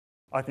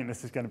I think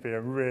this is going to be a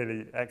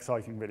really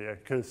exciting video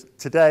because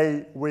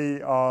today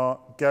we are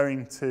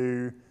going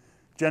to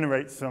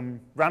generate some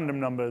random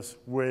numbers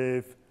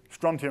with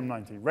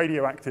strontium-90,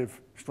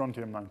 radioactive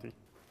strontium-90.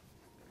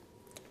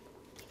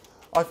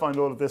 I find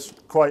all of this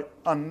quite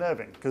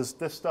unnerving because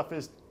this stuff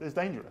is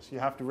dangerous. You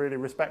have to really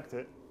respect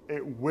it.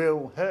 It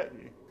will hurt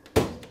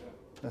you.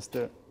 Let's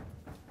do it.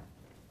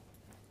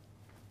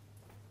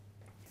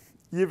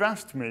 You've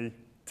asked me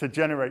to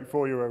generate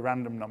for you a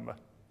random number,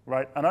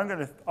 right? And I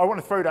want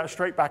to throw that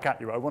straight back at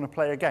you. I want to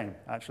play a game,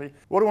 actually.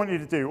 What I want you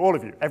to do, all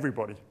of you,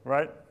 everybody,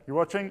 right? You're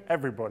watching,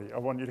 everybody. I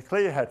want you to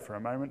clear your head for a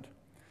moment,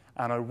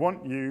 and I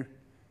want you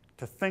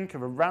to think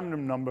of a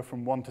random number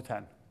from 1 to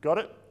 10. Got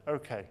it?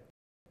 Okay.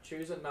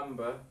 Choose a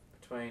number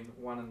between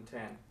 1 and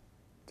 10.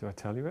 Do I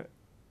tell you it?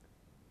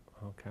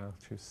 Okay, I'll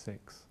choose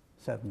 6.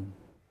 7.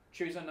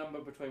 Choose a number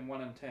between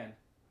 1 and 10.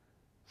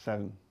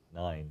 7.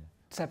 9.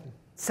 7.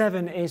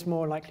 7 is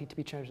more likely to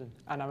be chosen,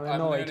 and I'm annoyed.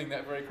 I'm learning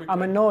that very quickly.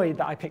 I'm annoyed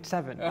that I picked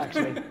 7,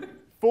 actually.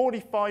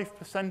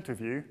 45%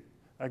 of you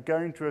are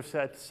going to have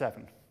said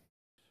 7.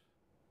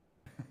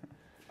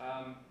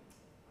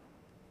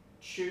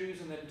 Choose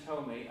and then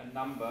tell me a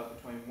number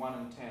between 1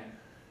 and 10.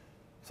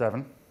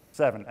 7.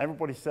 7.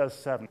 Everybody says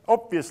 7.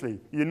 Obviously,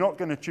 you're not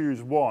going to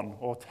choose 1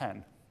 or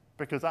 10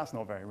 because that's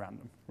not very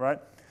random, right?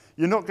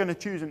 You're not going to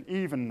choose an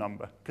even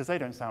number because they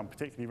don't sound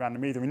particularly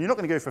random either. And you're not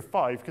going to go for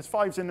 5 because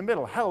 5's in the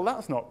middle. Hell,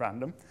 that's not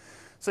random.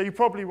 So you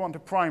probably want a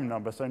prime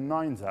number, so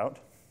 9's out.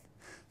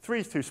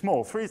 3's too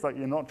small. 3's like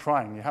you're not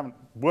trying. You haven't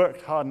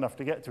worked hard enough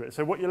to get to it.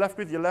 So what you're left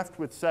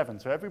with 7.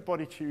 So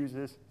everybody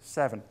chooses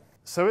 7.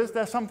 So is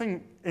there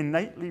something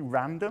innately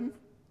random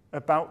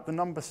about the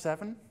number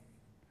 7?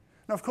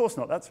 No, of course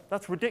not.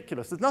 That's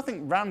ridiculous. There's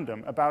nothing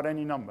random about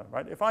any number,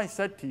 right? If I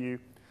said to you,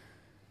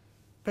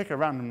 pick a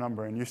random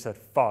number and you said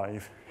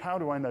 5, how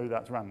do I know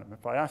that's random?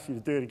 If I asked you to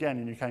do it again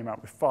and you came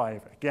out with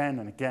 5 again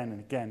and again and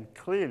again,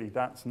 clearly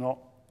that's not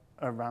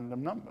a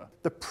random number.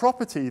 The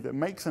property that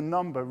makes a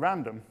number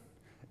random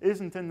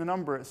isn't in the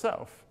number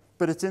itself,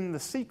 but it's in the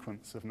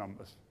sequence of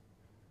numbers,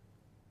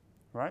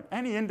 right?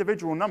 Any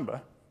individual number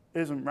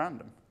isn't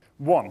random.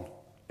 1.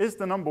 Is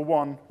the number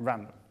 1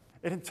 random?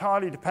 It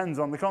entirely depends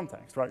on the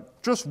context, right?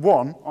 Just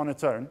 1 on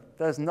its own,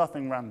 there's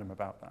nothing random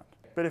about that.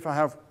 But if I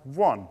have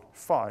 1,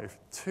 5,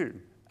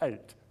 2, 8,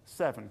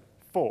 7,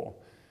 4,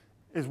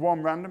 is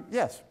 1 random?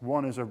 Yes,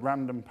 1 is a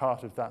random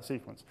part of that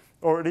sequence.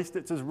 Or at least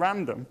it's as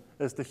random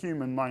as the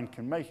human mind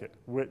can make it,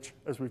 which,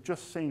 as we've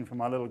just seen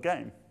from our little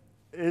game,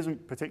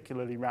 isn't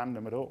particularly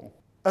random at all.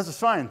 As a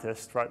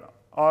scientist, right,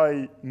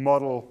 I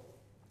model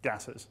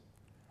gases.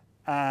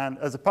 And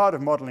as a part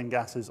of modeling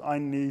gases, I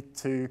need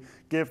to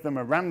give them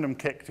a random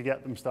kick to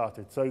get them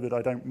started so that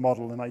I don't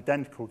model an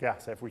identical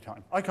gas every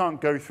time. I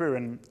can't go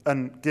through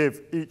and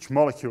give each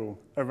molecule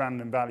a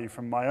random value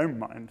from my own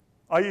mind.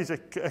 I use a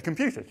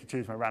computer to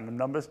choose my random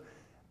numbers,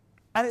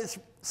 and it's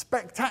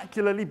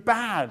spectacularly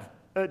bad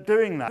at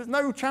doing that. There's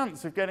no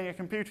chance of getting a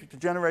computer to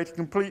generate a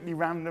completely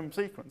random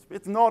sequence.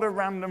 It's not a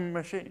random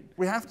machine.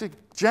 We have to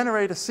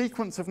generate a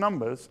sequence of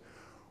numbers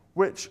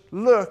which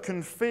look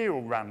and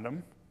feel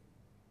random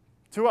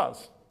to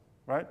us,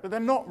 right? But they're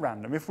not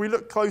random. If we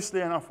look closely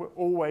enough, we're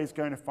always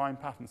going to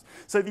find patterns.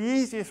 So the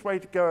easiest way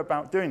to go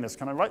about doing this,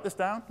 can I write this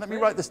down? Let me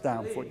write this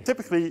down for you.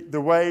 Typically, the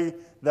way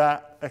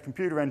that a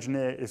computer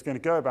engineer is going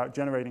to go about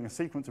generating a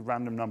sequence of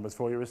random numbers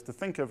for you is to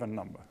think of a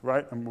number,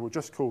 right? And we'll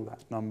just call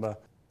that number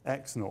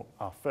x0,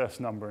 our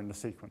first number in the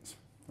sequence,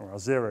 or our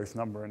 0th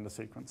number in the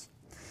sequence.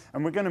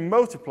 And we're going to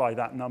multiply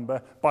that number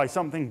by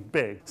something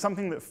big,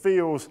 something that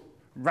feels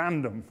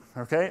random,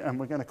 okay? And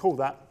we're going to call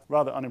that,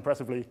 rather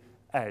unimpressively,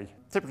 A.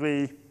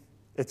 Typically,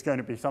 it's going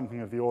to be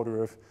something of the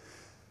order of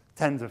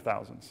tens of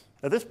thousands.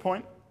 At this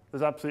point,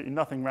 there's absolutely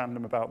nothing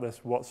random about this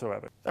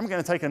whatsoever. Then we're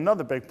going to take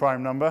another big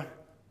prime number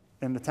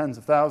in the tens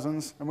of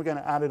thousands, and we're going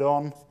to add it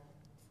on,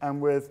 and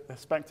with a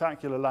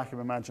spectacular lack of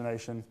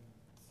imagination,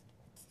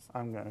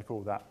 I'm going to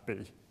call that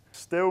B.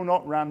 Still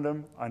not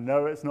random. I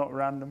know it's not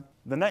random.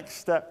 The next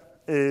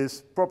step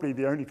is probably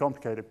the only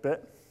complicated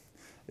bit,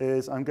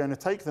 is I'm going to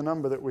take the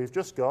number that we've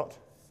just got,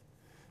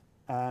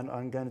 and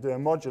I'm going to do a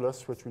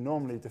modulus, which we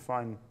normally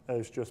define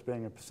as just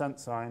being a percent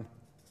sign,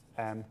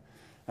 m,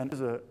 and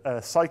this is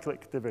a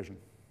cyclic division.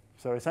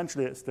 So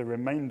essentially, it's the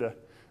remainder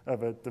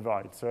of a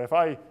divide. So if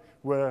I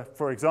were,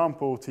 for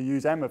example, to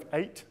use m of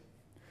 8,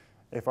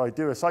 if I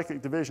do a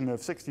cyclic division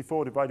of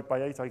 64 divided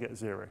by 8, I get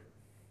 0.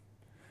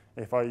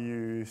 If I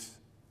use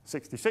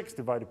 66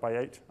 divided by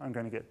 8, I'm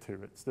going to get 2.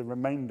 It's the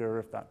remainder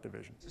of that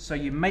division. So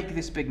you make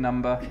this big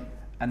number,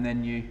 and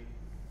then you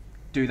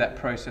do that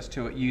process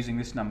to it using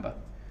this number.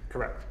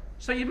 Correct.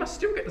 So you must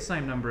still get the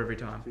same number every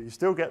time. So you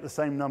still get the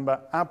same number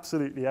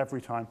absolutely every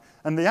time.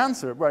 And the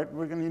answer, right,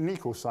 we're going to need an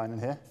equal sign in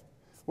here.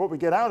 What we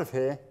get out of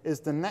here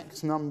is the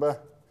next number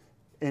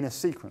in a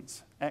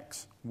sequence,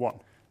 x1.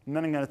 And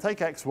then I'm going to take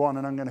x1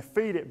 and I'm going to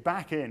feed it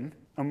back in,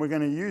 and we're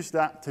going to use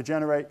that to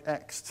generate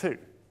x2.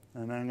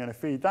 And then I'm going to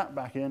feed that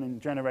back in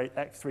and generate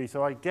x3.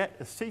 So I get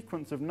a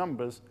sequence of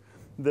numbers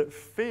that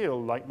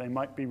feel like they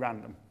might be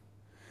random.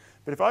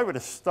 But if I were to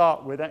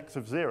start with x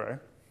of 0,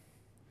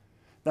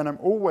 then I'm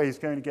always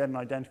going to get an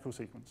identical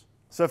sequence.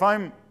 So if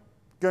I'm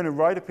going to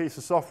write a piece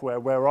of software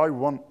where I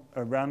want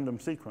a random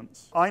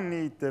sequence, I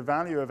need the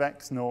value of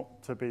x0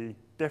 to be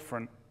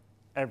different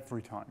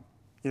every time.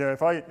 You know,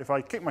 if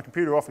I kick my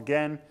computer off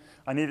again,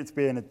 I need it to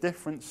be in a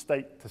different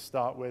state to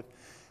start with.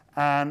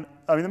 And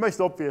I mean, the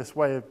most obvious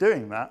way of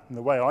doing that, and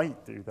the way I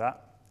do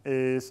that,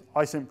 is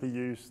I simply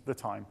use the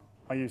time.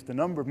 I use the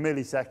number of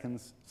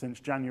milliseconds since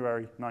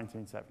January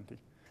 1970.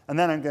 And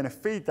then I'm going to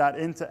feed that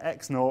into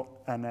x0,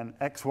 and then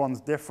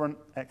x1's different,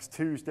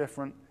 x2's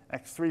different,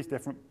 x3's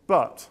different.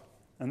 But,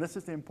 and this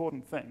is the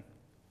important thing,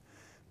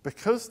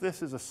 because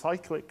this is a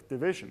cyclic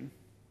division,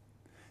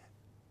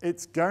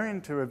 it's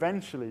going to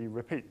eventually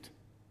repeat.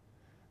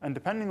 And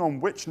depending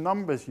on which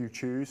numbers you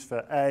choose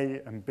for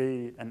A and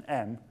B and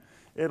M,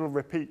 it'll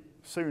repeat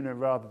sooner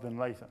rather than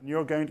later. And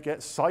you're going to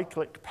get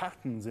cyclic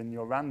patterns in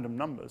your random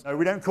numbers.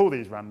 We don't call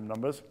these random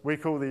numbers. We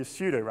call these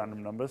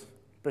pseudo-random numbers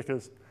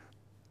because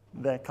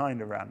they're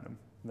kind of random.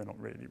 They're not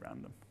really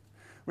random.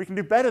 We can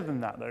do better than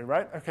that, though,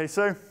 right? OK,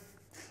 so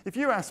if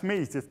you ask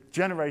me to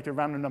generate a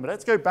random number,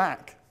 let's go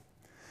back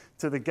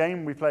to the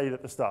game we played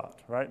at the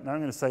start, right? Now I'm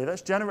going to say,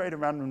 let's generate a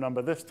random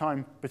number, this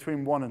time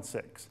between 1 and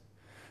 6.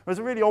 There's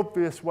a really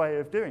obvious way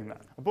of doing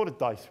that. I brought a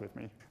dice with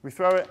me. We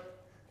throw it,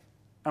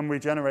 and we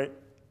generate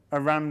a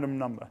random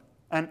number.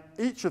 And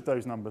each of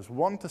those numbers,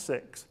 1 to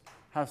 6,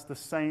 has the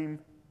same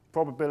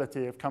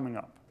probability of coming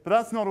up. But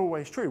that's not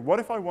always true. What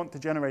if I want to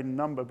generate a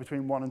number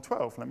between 1 and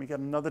 12? Let me get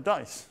another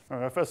dice.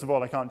 First of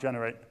all, I can't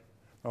generate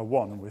a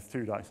 1 with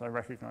 2 dice. I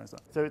recognize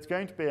that. So it's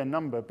going to be a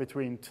number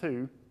between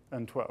 2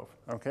 and 12,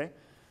 OK?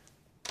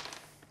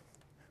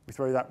 We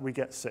throw that, we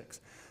get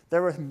 6.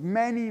 There are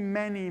many,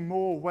 many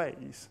more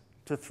ways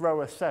to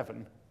throw a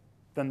 7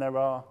 than there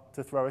are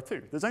to throw a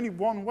 2. There's only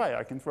one way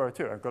I can throw a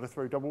 2. I've got to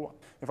throw double 1.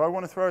 If I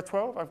want to throw a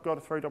 12, I've got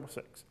to throw double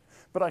 6.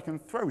 But I can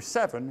throw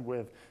 7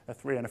 with a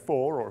 3 and a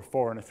 4, or a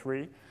 4 and a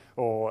 3,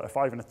 or a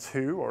 5 and a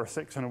 2, or a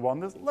 6 and a 1.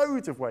 There's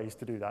loads of ways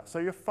to do that. So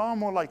you're far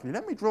more likely.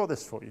 Let me draw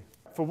this for you.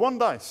 For 1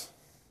 dice,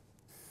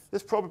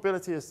 this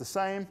probability is the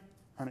same,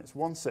 and it's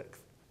 1/6.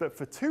 But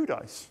for 2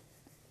 dice,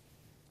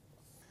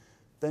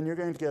 then you're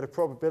going to get a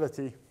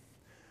probability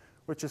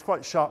which is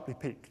quite sharply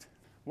peaked.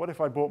 What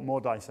if I brought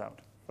more dice out?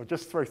 Or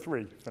just throw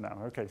 3 for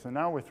now. OK, so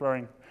now we're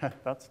throwing,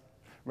 that's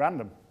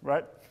random,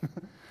 right?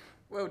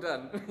 Well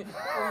done.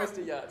 Almost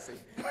a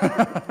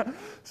Yahtzee.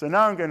 So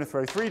now I'm going to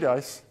throw 3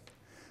 dice.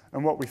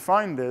 And what we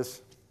find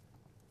is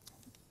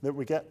that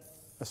we get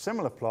a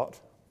similar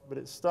plot, but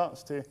it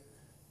starts to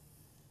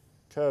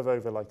curve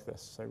over like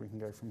this. So we can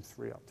go from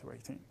 3 up to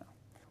 18 now.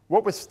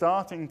 What we're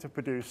starting to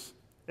produce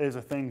is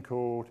a thing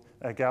called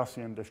a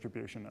Gaussian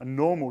distribution, a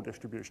normal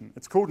distribution.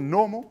 It's called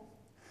normal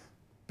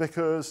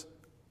because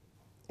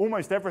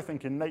almost everything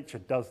in nature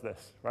does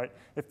this, right?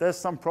 If there's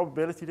some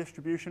probability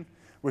distribution,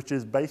 which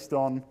is based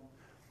on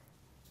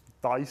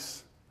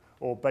dice,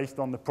 or based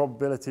on the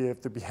probability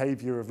of the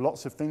behavior of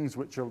lots of things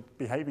which are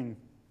behaving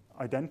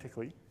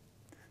identically,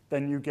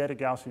 then you get a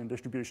Gaussian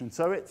distribution.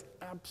 So it's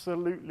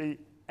absolutely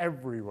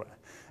everywhere.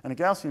 And a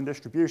Gaussian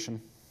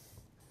distribution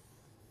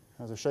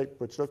has a shape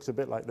which looks a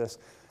bit like this.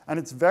 And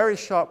it's very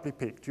sharply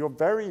peaked. You're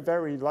very,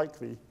 very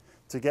likely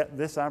to get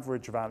this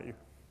average value.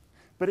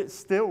 But it's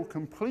still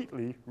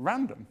completely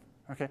random.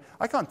 Okay?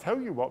 I can't tell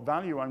you what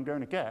value I'm going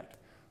to get.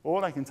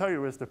 All I can tell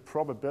you is the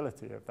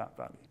probability of that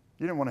value.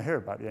 You don't want to hear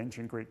about the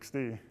ancient Greeks, do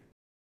you?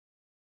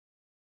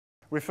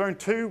 We've thrown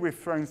 2, we've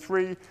thrown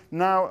 3.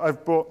 Now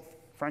I've bought,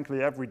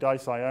 frankly, every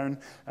dice I own,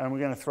 and we're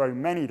going to throw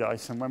many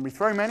dice. And when we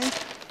throw many,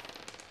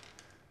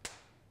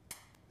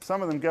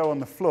 some of them go on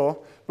the floor,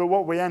 but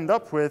what we end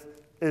up with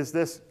is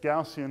this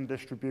Gaussian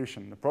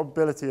distribution. The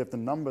probability of the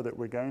number that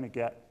we're going to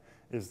get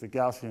is the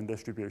Gaussian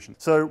distribution.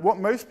 So what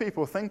most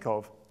people think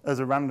of as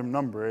a random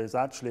number is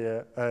actually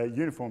a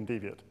uniform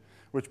deviate,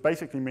 which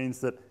basically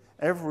means that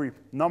every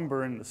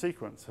number in the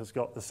sequence has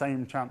got the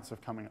same chance of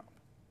coming up,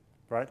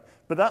 right?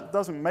 But that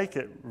doesn't make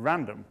it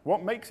random.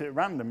 What makes it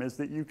random is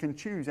that you can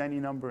choose any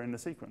number in the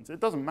sequence. It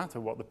doesn't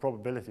matter what the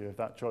probability of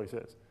that choice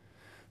is.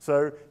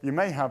 So you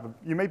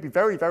may be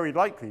very, very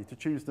likely to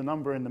choose the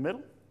number in the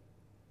middle,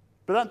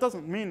 but that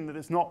doesn't mean that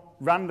it's not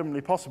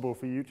randomly possible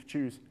for you to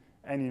choose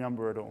any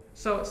number at all.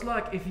 So it's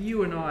like if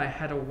you and I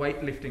had a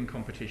weightlifting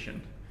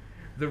competition,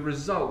 the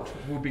result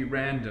will be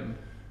random,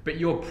 but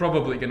you're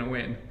probably going to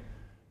win.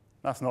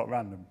 That's not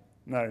random.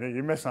 No,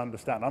 you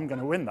misunderstand. I'm going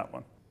to win that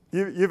one.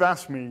 You've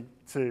asked me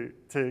to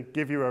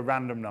give you a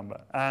random number,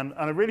 and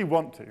I really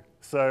want to.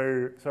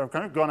 So I've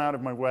kind of gone out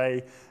of my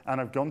way, and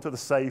I've gone to the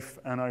safe,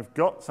 and I've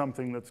got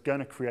something that's going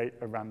to create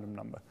a random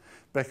number.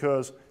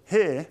 Because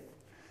here,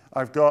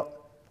 I've got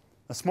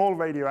a small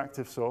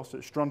radioactive source,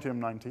 it's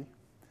strontium-90,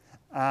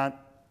 and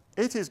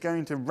it is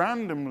going to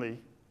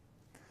randomly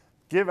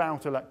give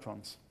out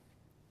electrons.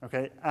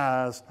 Okay,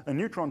 as a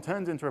neutron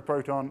turns into a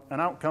proton,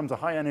 and out comes a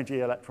high-energy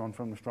electron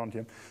from the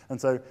strontium.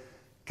 And so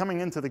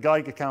coming into the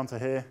Geiger counter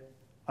here,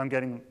 I'm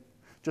getting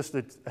just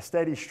a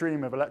steady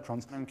stream of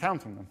electrons, and I'm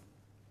counting them.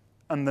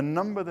 And the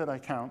number that I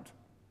count,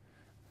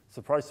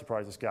 surprise,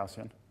 surprise, is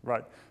Gaussian,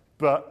 right?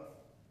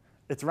 But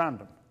It's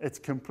random. It's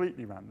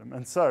completely random.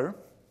 And so,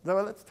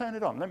 well, let's turn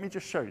it on. Let me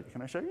just show you.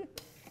 Can I show you?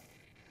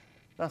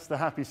 That's the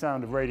happy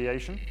sound of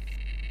radiation.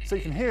 So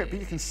you can hear it, but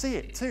you can see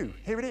it too.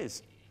 Here it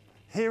is.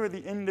 Here are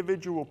the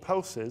individual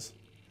pulses.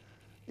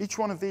 Each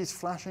one of these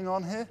flashing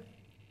on here,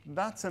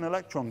 that's an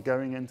electron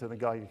going into the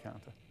Geiger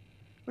counter,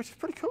 which is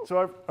pretty cool.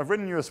 So I've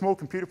written you a small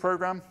computer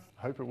program.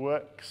 I hope it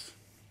works.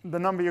 The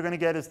number you're going to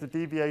get is the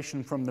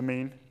deviation from the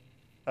mean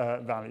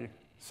value.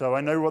 So I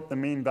know what the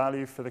mean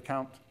value for the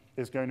count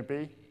is going to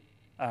be,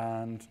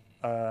 and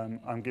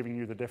I'm giving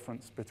you the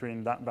difference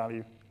between that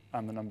value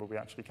and the number we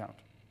actually count.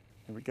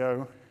 Here we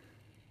go.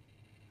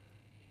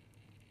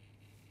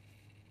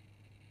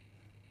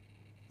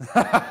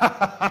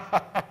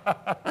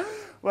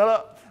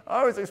 Well,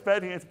 I was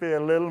expecting it to be a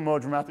little more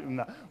dramatic than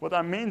that. What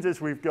that means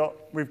is we've got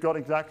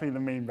exactly the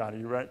mean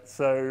value, right?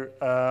 So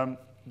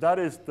that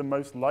is the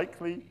most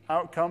likely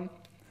outcome,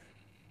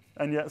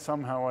 and yet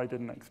somehow I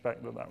didn't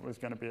expect that that was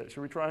going to be it.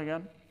 Should we try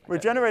again? Okay. We're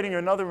generating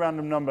another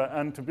random number,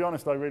 and to be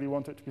honest, I really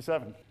want it to be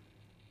 7.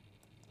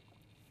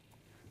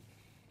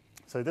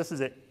 So this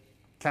is it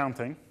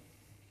counting.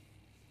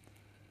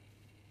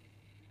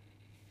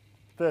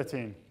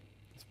 13.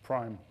 It's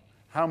prime.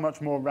 How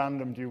much more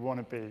random do you want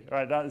to be? All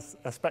right, that is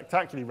a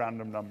spectacularly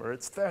random number.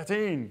 It's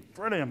 13.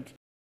 Brilliant.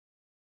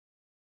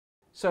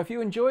 So if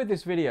you enjoyed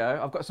this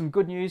video, I've got some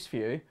good news for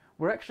you.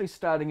 We're actually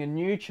starting a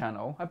new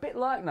channel, a bit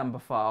like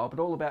Numberphile, but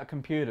all about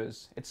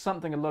computers. It's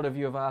something a lot of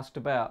you have asked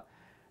about.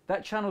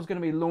 That channel is going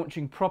to be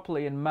launching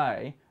properly in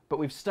May, but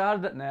we've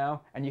started it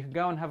now, and you can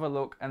go and have a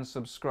look and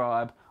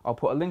subscribe. I'll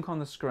put a link on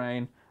the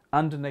screen,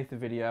 underneath the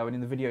video, and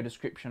in the video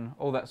description,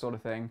 all that sort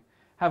of thing.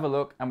 Have a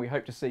look, and we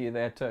hope to see you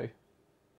there too.